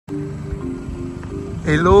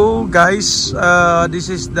Hello guys, this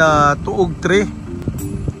is the Toog Tree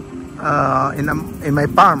in my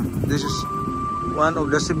farm. This is one of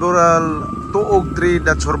the several Toog Tree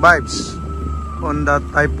that survives on the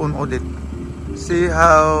Typhoon Odette. See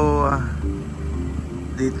how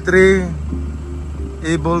the tree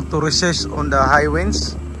able to resist on the high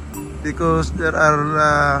winds, because there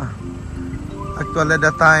are actually at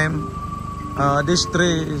the time this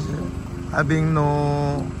tree is having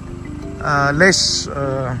no less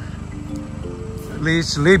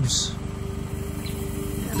leaves.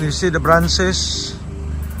 You see the branches.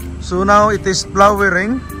 So now it is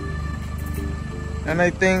flowering, and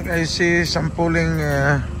I think I see some pulling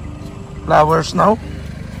flowers now.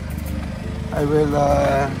 I will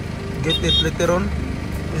get it later on.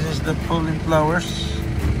 This is the pulling flowers.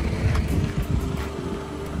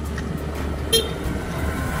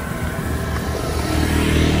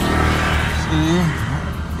 See,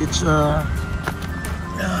 it's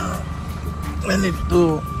I need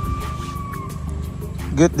to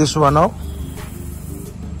get this one out.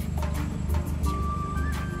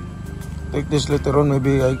 Take this later on.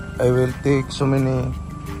 Maybe I will take so many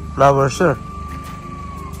flowers here.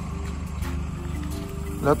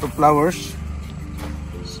 Lot of flowers.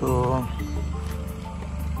 So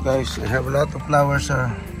guys, I have a lot of flowers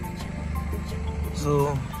here.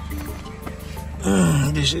 So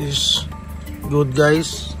this is good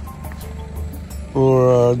guys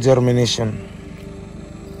for germination.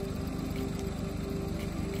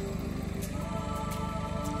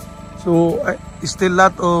 So still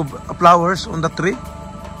lot of flowers on the tree.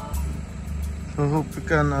 So hope we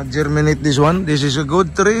can germinate this one. This is a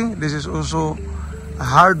good tree. This is also a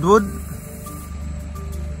hardwood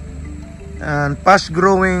and fast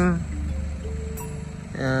growing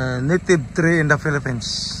native tree in the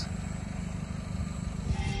Philippines.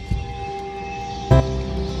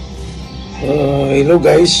 Hello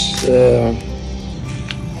guys,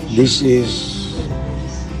 this is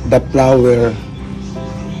the flower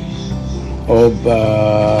of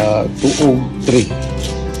Toog Tree.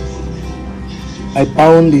 I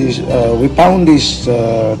found this. We found this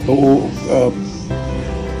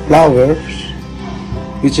flowers,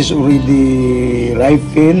 which is already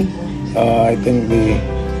ripen. I think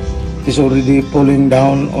it's already falling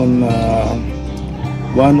down on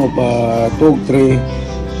one of Toog Tree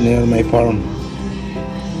near my farm.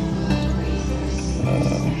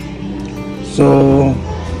 So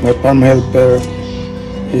my farm helper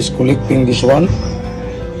is collecting this one.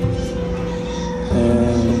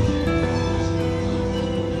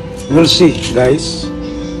 We'll see guys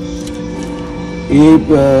if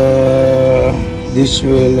this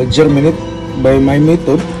will germinate by my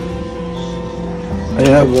method. I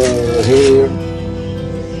have here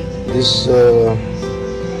this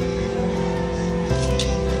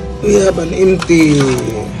we have an empty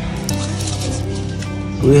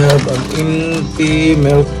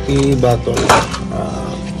milky bottle.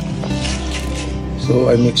 So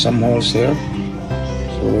I make some holes here.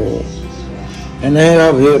 So, and I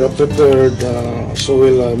have here a prepared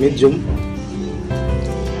soil medium.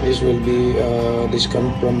 This will be this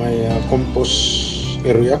comes from my compost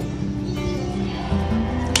area.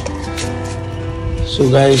 So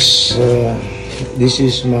guys, this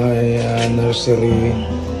is my nursery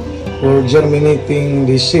for germinating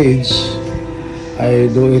the seeds. I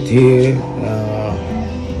do it here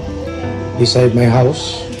beside my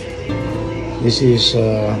house. This is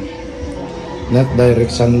not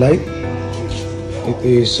direct sunlight. It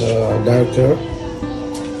is darker.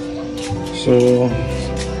 So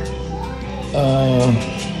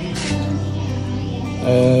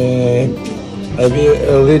I've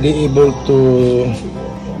already able to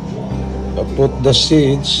put the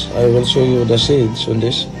seeds. I will show you the seeds on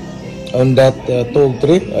this. On that Toog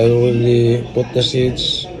Tree, I already put the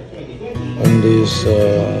seeds on this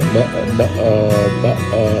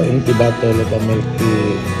empty bottle of a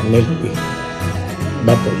milky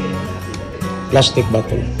bottle, plastic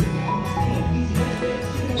bottle.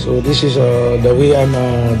 So this is the way I'm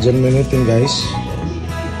germinating guys.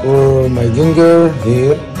 For my ginger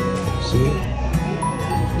here, see,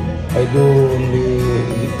 I do only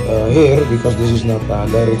here because this is not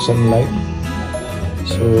direct sunlight.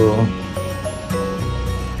 So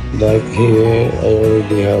like here, I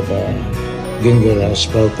already have ginger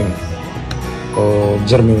sprouting or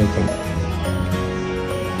germinating.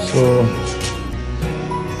 So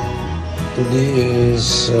today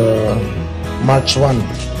is March 1.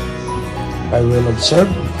 I will observe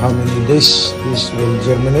how many days this will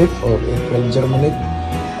germinate, or it will germinate.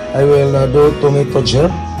 I will do 2 methods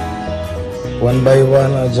here, one by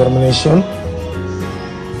one germination,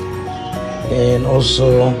 and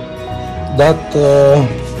also that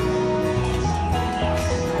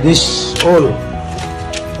this all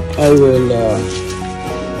I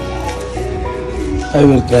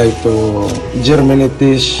will try to germinate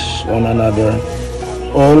this on another,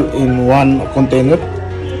 all in one container.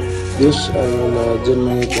 This I will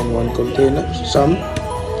germinate in one container. Some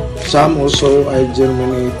also I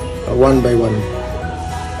germinate one by one.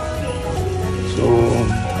 So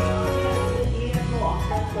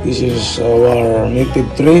this is our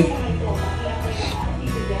native tree.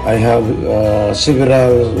 I have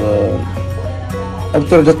several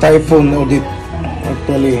after the Typhoon Odette.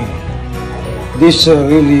 Actually, this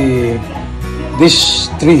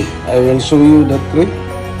tree, I will show you that tree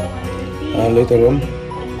later on.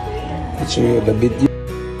 I'll show you the video.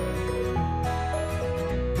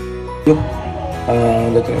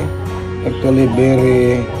 Actually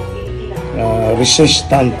very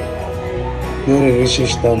resistant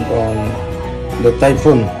on the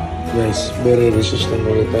typhoon, guys. Very resistant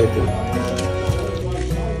on the typhoon,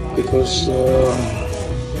 because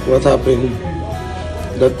what happened,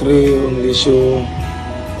 the tree only show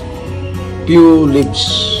few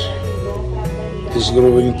leaves. It's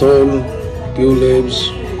growing tall, few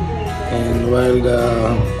leaves, and while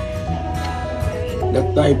the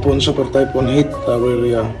typhoon, super typhoon hit our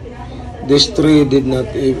area, this tree did not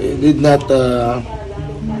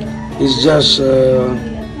it's just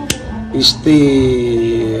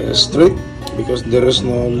stay straight, because there is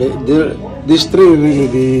no this tree really,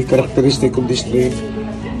 the characteristic of this tree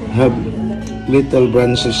have little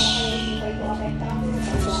branches,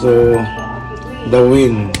 so the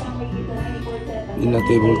wind is not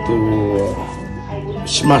able to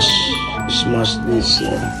smash this.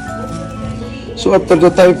 So after the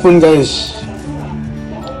typhoon, guys,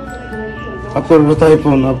 I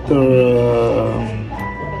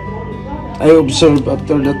observed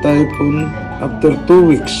after the typhoon, after 2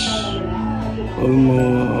 weeks,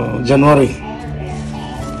 January,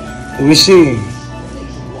 we see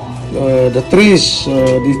the trees,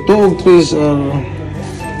 the toog trees are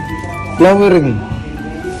flowering.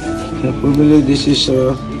 Probably this is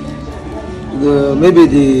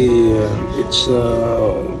it's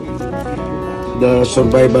the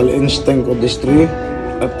survival instinct of this tree.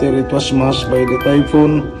 After it was smashed by the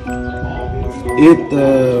typhoon, it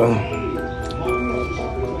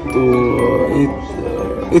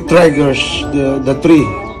triggers the tree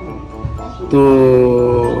to,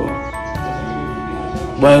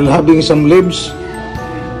 while having some leaves,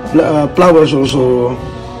 flowers also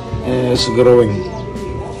is growing.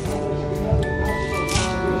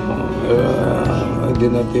 I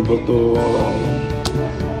did not able to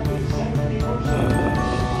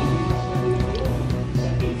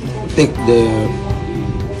take the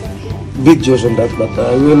videos on that, but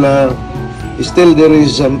I will still, there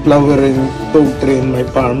is some flowering toog tree in my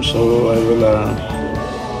farm, so I will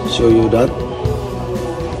show you that.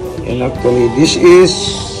 And actually this is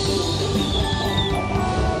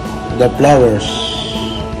the flowers,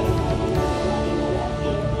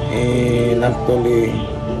 and actually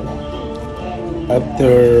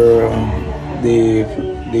after the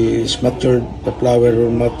matured, the flower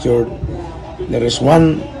will matured, there is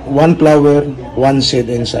one flower, one seed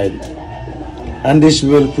inside, and this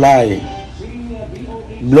will fly,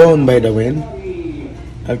 blown by the wind.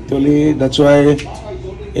 Actually, that's why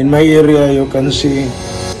in my area you can see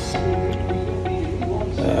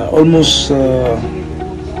almost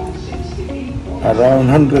around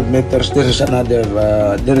 100 meters there is another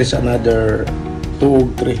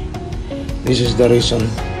toog tree. This is the reason,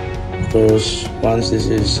 because once this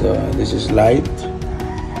is light,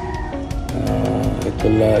 it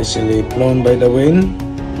will easily blown by the wind.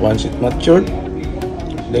 Once it matured,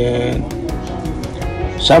 then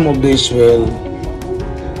some of these will,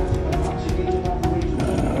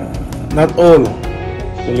 not all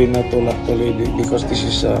actually, because this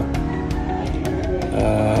is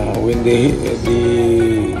when they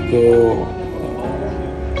go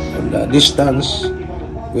the distance,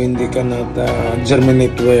 when they cannot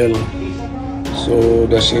germinate well, so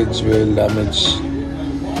the seeds will damage.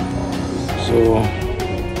 So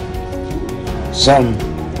some,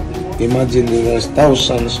 imagine there are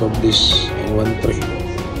thousands of this in one tree.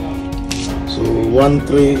 So one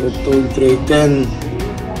tree or toog tree can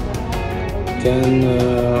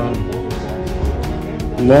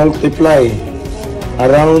multiply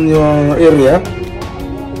around your area.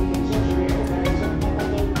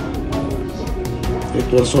 It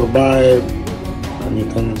will survive, and you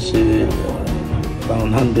can see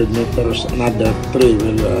around 100 meters another tree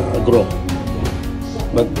will grow.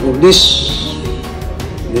 But for this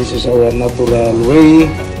is our natural way.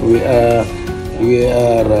 We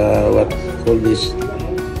are what call this,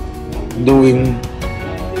 doing,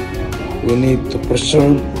 we need to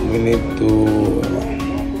preserve, we need to,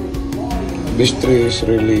 this tree is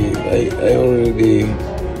really, I already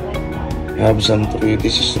have some tree.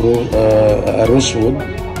 This is a rosewood,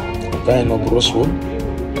 a kind of rosewood,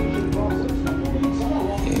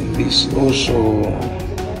 and this also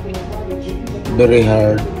very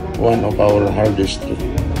hard, one of our hardest tree.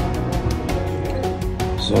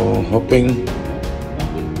 So hoping,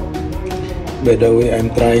 by the way,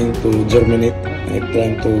 I'm trying to germinate, I'm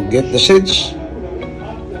trying to get the seeds.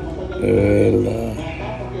 Well,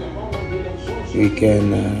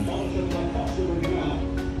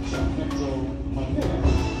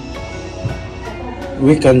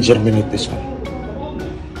 we can germinate this one.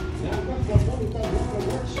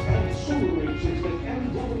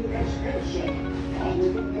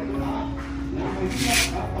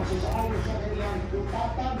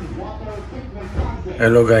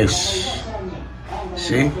 Hello guys,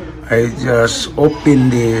 see, I just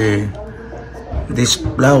opened this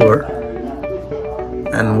flower,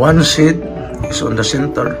 and one seed is on the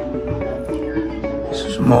center.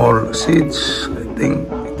 Small seeds. I think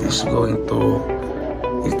it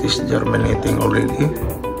is germinating already.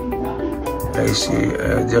 I see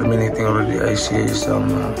germinating already. I see some.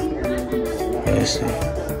 I see.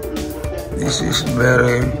 This is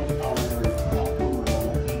very.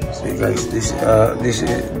 See guys, this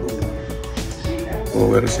is. Oh,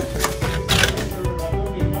 where is it?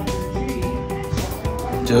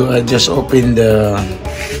 So I just opened the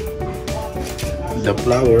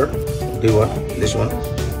flower, this one,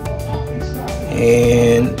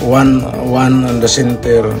 and one on the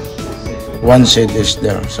center, one seed is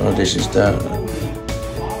there. So this is the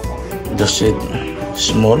seed,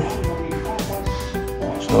 small.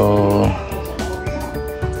 So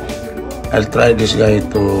I'll try this guy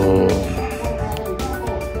to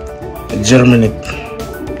germinate.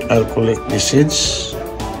 I'll collect the seeds,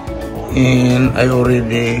 and I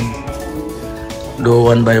already do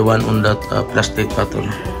one by one on that plastic bottle.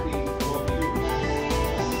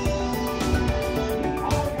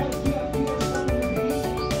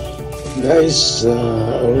 Guys,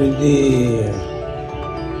 already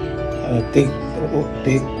take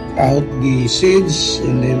out the seeds,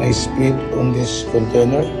 and then I split on this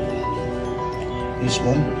container, this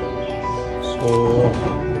one. So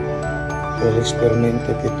we'll experiment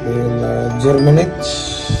if it will germinate.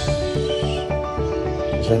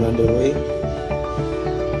 It's another way.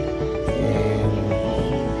 And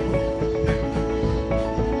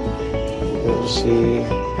we'll see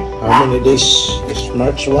how many days is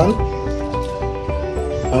March 1.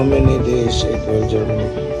 How many days it will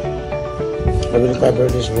germinate. I will cover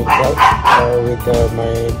this with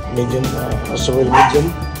my medium, soil medium.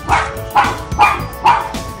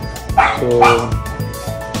 So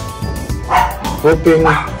hoping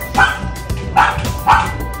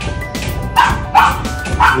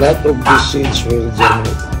lot of these seeds will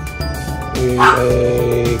germinate.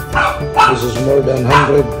 This is more than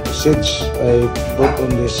 100 seeds I put on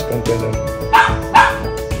this container.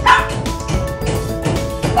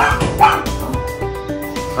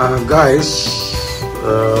 Guys,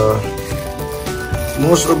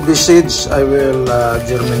 most of the seeds I will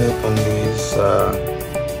germinate on this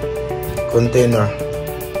container.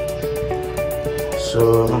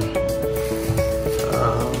 So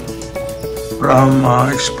from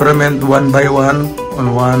experiment one by one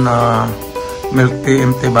on one milk tea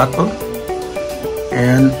empty bottle,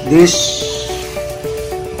 and this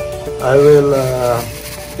I will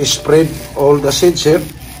spread all the seeds here.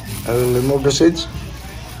 I will remove the seeds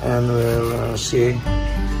and we'll see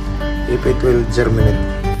if it will germinate.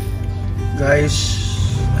 Guys,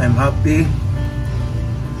 I'm happy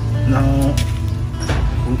now.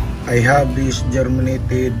 I have this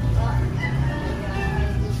germinated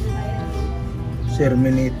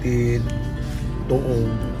Toog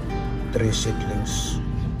Tree seedlings.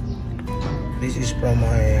 This is from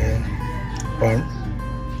my farm.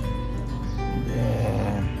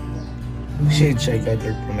 The seeds I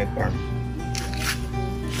gathered from my farm.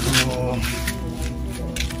 So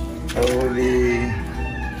I already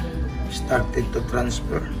started to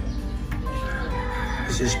transfer.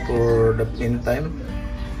 This is for the meantime.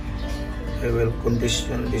 I will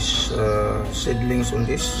condition these seedlings on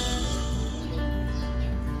this,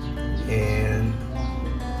 and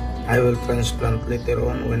I will transplant later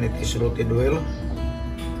on when it is rooted well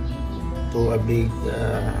to a big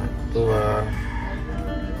to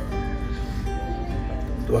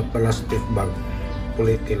a plastic bag,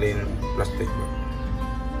 polyethylene plastic bag.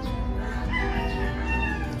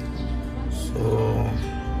 So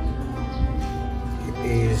it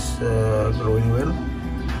is growing well.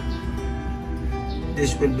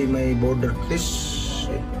 This will be my border trees.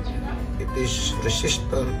 It is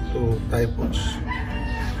resistant to typhoons.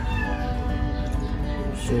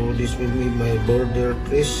 So this will be my border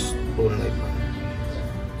trees on my farm.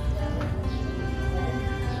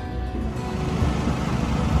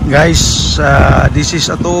 Guys, this is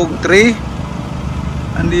a Toog Tree,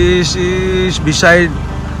 and this is beside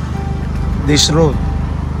this road.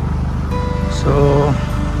 So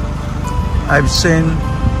I've seen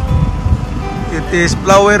it is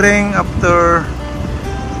flowering after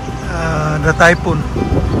the typhoon.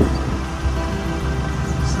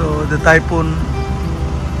 So the Typhoon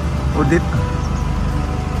Odette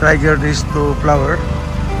triggered this to flower.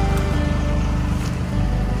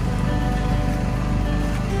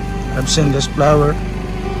 I've seen this flower.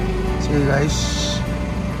 See guys,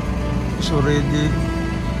 it's already.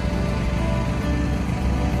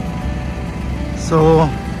 So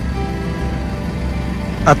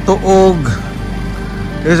a Toog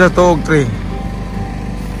is a Toog tree.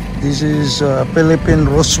 This is Philippine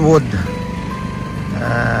rosewood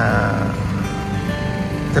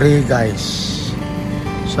tree, guys.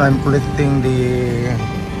 So I'm collecting the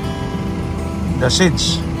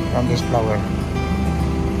seeds from this flower.